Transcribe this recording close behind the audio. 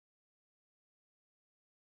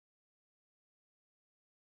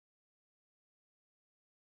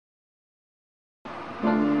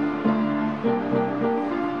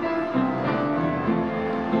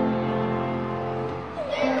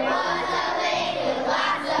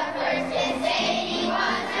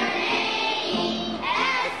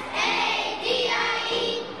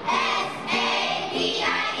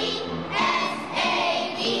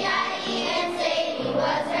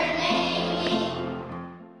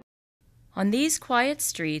On these quiet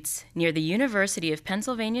streets, near the University of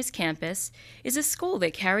Pennsylvania's campus, is a school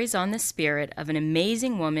that carries on the spirit of an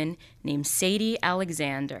amazing woman named Sadie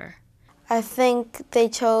Alexander. I think they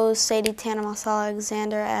chose Sadie Tanner Mossell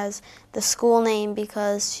Alexander as the school name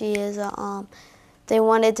because she is they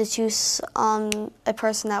wanted to choose a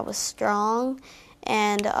person that was strong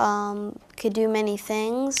and could do many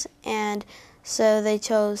things, and so they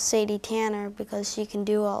chose Sadie Tanner because she can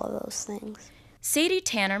do all of those things. Sadie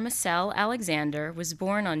Tanner Mossell Alexander was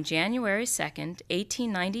born on January 2,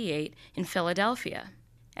 1898, in Philadelphia.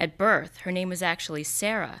 At birth, her name was actually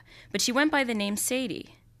Sarah, but she went by the name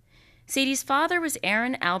Sadie. Sadie's father was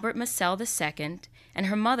Aaron Albert Mossell II, and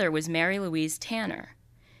her mother was Mary Louise Tanner.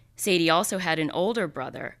 Sadie also had an older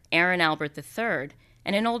brother, Aaron Albert III,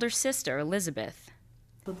 and an older sister, Elizabeth.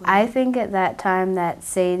 I think at that time that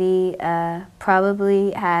Sadie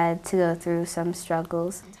probably had to go through some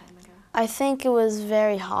struggles. I think it was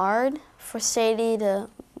very hard for Sadie to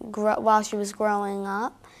grow while she was growing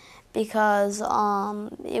up because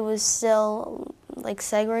it was still like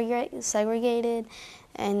segregated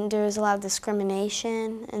and there was a lot of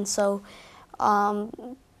discrimination, and so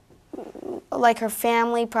like her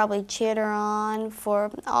family probably cheered her on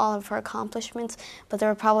for all of her accomplishments, but there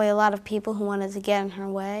were probably a lot of people who wanted to get in her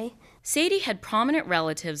way. Sadie had prominent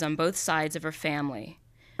relatives on both sides of her family.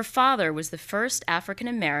 Her father was the first African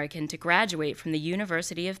American to graduate from the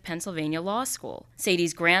University of Pennsylvania Law School.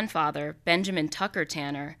 Sadie's grandfather, Benjamin Tucker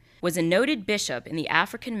Tanner, was a noted bishop in the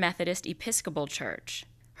African Methodist Episcopal Church.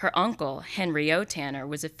 Her uncle, Henry O. Tanner,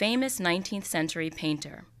 was a famous 19th century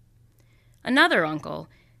painter. Another uncle,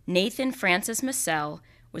 Nathan Francis Mossell,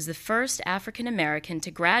 was the first African American to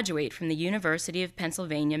graduate from the University of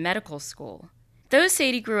Pennsylvania Medical School. Though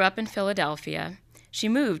Sadie grew up in Philadelphia, she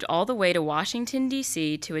moved all the way to Washington,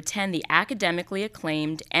 D.C. to attend the academically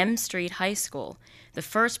acclaimed M Street High School, the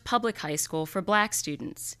first public high school for black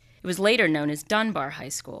students. It was later known as Dunbar High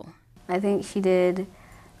School. I think she did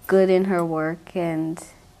good in her work, and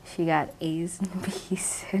she got A's and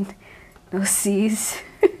B's and no C's.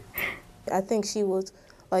 I think she was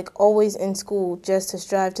always in school just to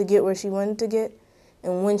strive to get where she wanted to get,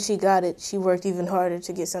 and when she got it, she worked even harder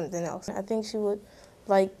to get something else. I think she would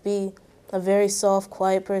be a very soft,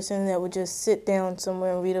 quiet person that would just sit down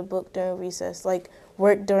somewhere and read a book during recess,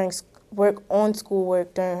 work on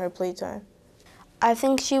schoolwork during her playtime. I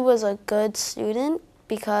think she was a good student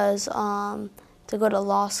because to go to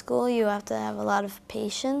law school you have to have a lot of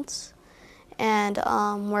patience and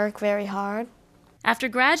work very hard. After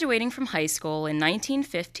graduating from high school in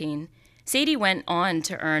 1915, Sadie went on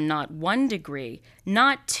to earn not 1 degree,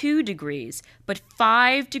 not 2 degrees, but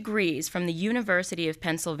 5 degrees from the University of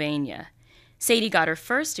Pennsylvania. Sadie got her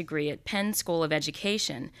first degree at Penn School of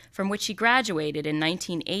Education, from which she graduated in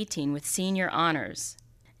 1918 with senior honors.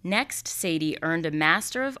 Next, Sadie earned a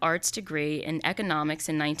Master of Arts degree in economics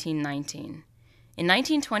in 1919. In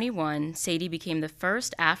 1921, Sadie became the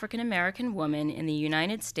first African-American woman in the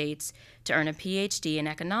United States to earn a Ph.D. in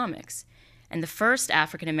economics, and the first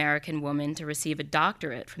African-American woman to receive a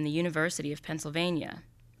doctorate from the University of Pennsylvania.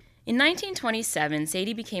 In 1927,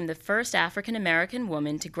 Sadie became the first African-American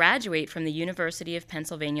woman to graduate from the University of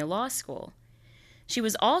Pennsylvania Law School. She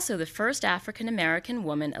was also the first African-American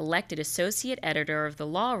woman elected associate editor of the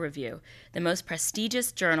Law Review, the most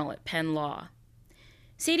prestigious journal at Penn Law.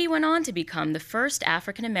 Sadie went on to become the first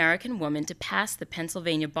African-American woman to pass the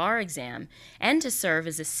Pennsylvania bar exam and to serve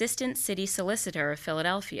as Assistant City Solicitor of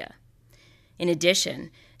Philadelphia. In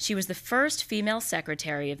addition, she was the first female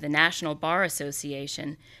secretary of the National Bar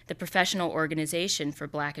Association, the professional organization for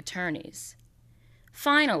black attorneys.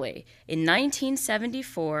 Finally, in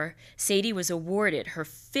 1974, Sadie was awarded her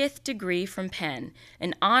 5th degree from Penn,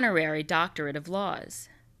 an honorary doctorate of laws.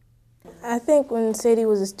 I think when Sadie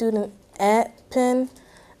was a student at Penn,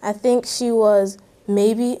 I think she was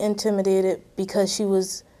maybe intimidated because she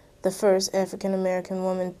was the first African-American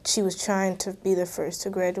woman. She was trying to be the first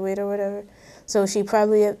to graduate or whatever. So she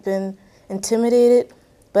probably had been intimidated,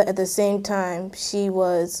 but at the same time, she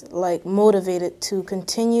was motivated to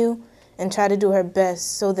continue and try to do her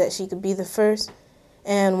best so that she could be the first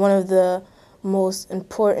and one of the most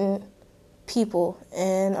important people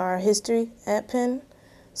in our history at Penn.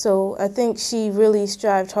 So I think she really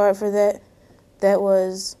strived hard for that. That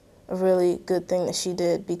was a really good thing that she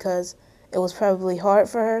did because it was probably hard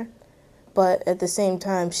for her, but at the same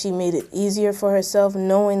time, she made it easier for herself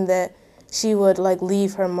knowing that she would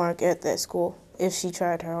leave her mark at that school if she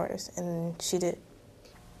tried her hardest, and she did.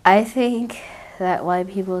 I think that white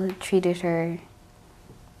people treated her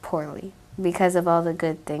poorly because of all the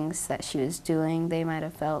good things that she was doing. They might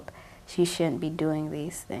have felt she shouldn't be doing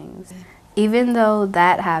these things. Even though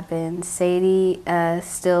that happened, Sadie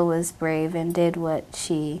still was brave and did what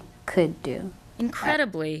she could do.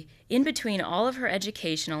 Incredibly, in between all of her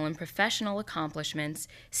educational and professional accomplishments,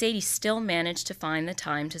 Sadie still managed to find the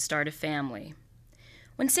time to start a family.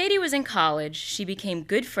 When Sadie was in college, she became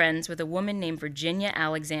good friends with a woman named Virginia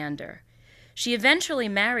Alexander. She eventually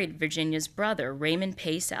married Virginia's brother, Raymond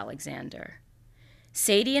Pace Alexander.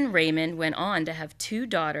 Sadie and Raymond went on to have 2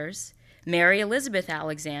 daughters, Mary Elizabeth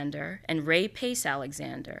Alexander and Ray Pace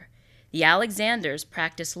Alexander. The Alexanders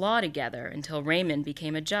practiced law together until Raymond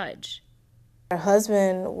became a judge. Her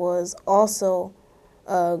husband was also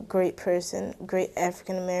a great person, great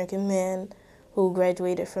African-American man who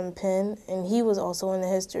graduated from Penn, and he was also in the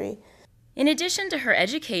history. In addition to her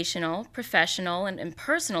educational, professional, and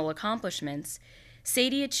personal accomplishments,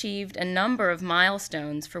 Sadie achieved a number of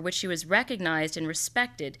milestones for which she was recognized and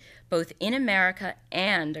respected both in America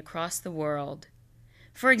and across the world.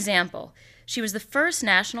 For example, she was the first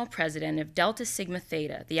national president of Delta Sigma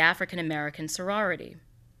Theta, the African American sorority.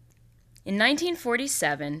 In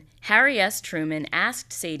 1947, Harry S. Truman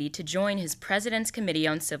asked Sadie to join his President's Committee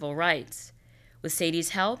on Civil Rights. With Sadie's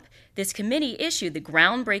help, this committee issued the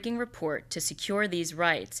groundbreaking report to secure these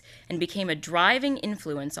rights and became a driving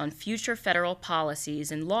influence on future federal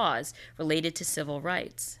policies and laws related to civil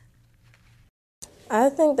rights. I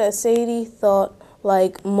think that Sadie thought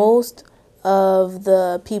like most of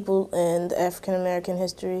the people in the African American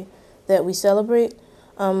history that we celebrate,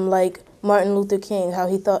 like Martin Luther King, how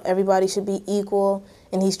he thought everybody should be equal,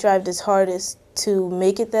 and he strived his hardest to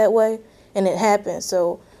make it that way, and it happened.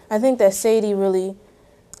 So I think that Sadie really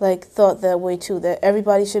thought that way too, that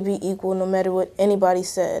everybody should be equal no matter what anybody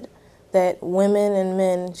said, that women and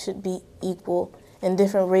men should be equal and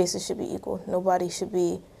different races should be equal. Nobody should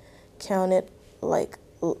be counted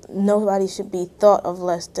nobody should be thought of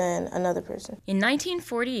less than another person. In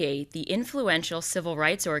 1948, the influential civil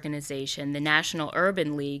rights organization, the National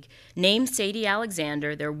Urban League, named Sadie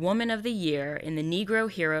Alexander their Woman of the Year in the Negro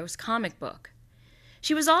Heroes comic book.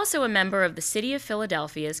 She was also a member of the City of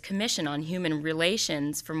Philadelphia's Commission on Human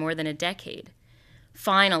Relations for more than a decade.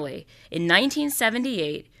 Finally, in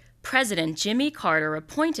 1978, President Jimmy Carter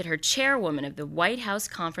appointed her chairwoman of the White House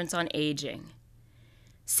Conference on Aging.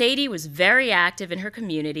 Sadie was very active in her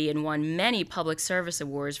community and won many public service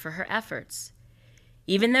awards for her efforts.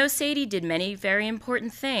 Even though Sadie did many very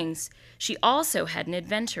important things, she also had an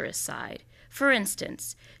adventurous side. For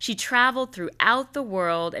instance, she traveled throughout the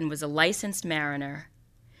world and was a licensed mariner.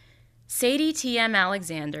 Sadie T.M.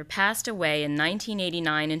 Alexander passed away in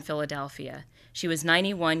 1989 in Philadelphia. She was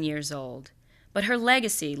 91 years old. But her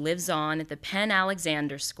legacy lives on at the Penn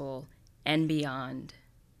Alexander School and beyond.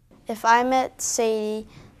 If I met Sadie,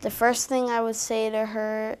 the first thing I would say to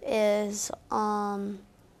her is, I'm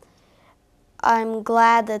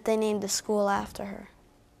glad that they named the school after her.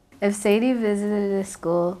 If Sadie visited this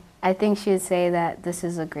school, I think she would say that this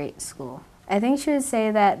is a great school. I think she would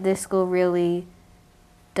say that this school really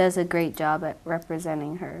does a great job at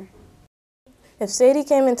representing her. If Sadie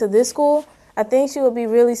came into this school, I think she would be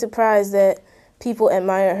really surprised that people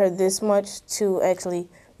admire her this much to actually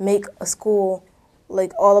make a school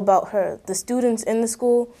all about her. The students in the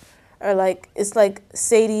school are it's like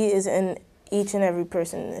Sadie is in each and every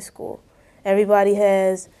person in this school. Everybody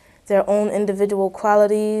has their own individual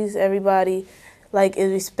qualities. Everybody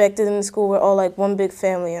is respected in the school. We're all like one big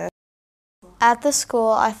family. At the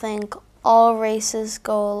school, I think all races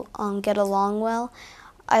get along well.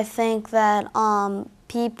 I think that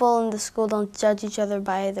people in the school don't judge each other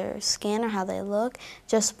by their skin or how they look,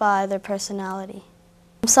 just by their personality.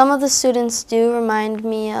 Some of the students do remind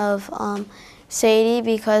me of Sadie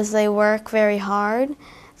because they work very hard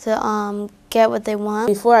to get what they want.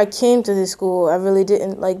 Before I came to this school, I really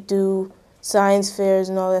didn't do science fairs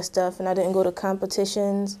and all that stuff, and I didn't go to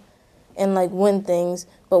competitions and win things.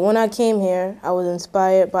 But when I came here, I was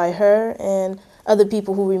inspired by her and other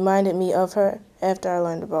people who reminded me of her after I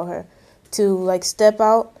learned about her to step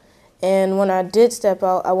out. And when I did step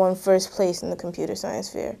out, I won first place in the computer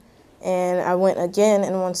science fair. And I went again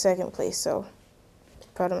and won second place, so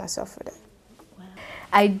proud of myself for that. Wow.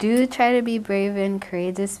 I do try to be brave and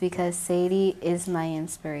courageous because Sadie is my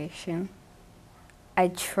inspiration. I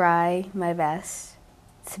try my best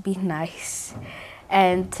to be nice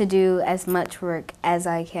and to do as much work as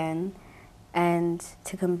I can and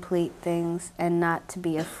to complete things and not to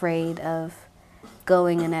be afraid of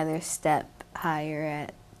going another step higher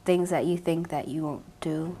at things that you think that you won't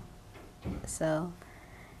do. So,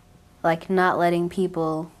 not letting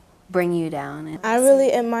people bring you down. I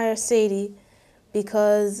really admire Sadie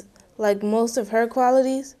because, most of her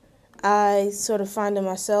qualities, I sort of find in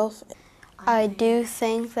myself. I do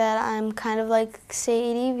think that I'm kind of like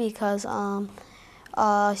Sadie because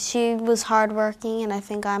she was hardworking, and I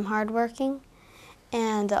think I'm hardworking.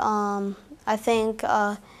 And I think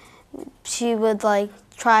she would like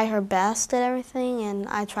try her best at everything, and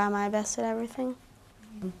I try my best at everything.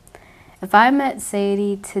 If I met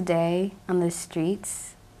Sadie today on the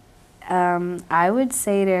streets, I would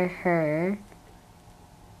say to her,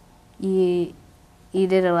 you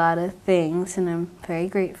did a lot of things, and I'm very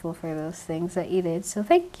grateful for those things that you did, so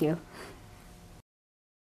thank you.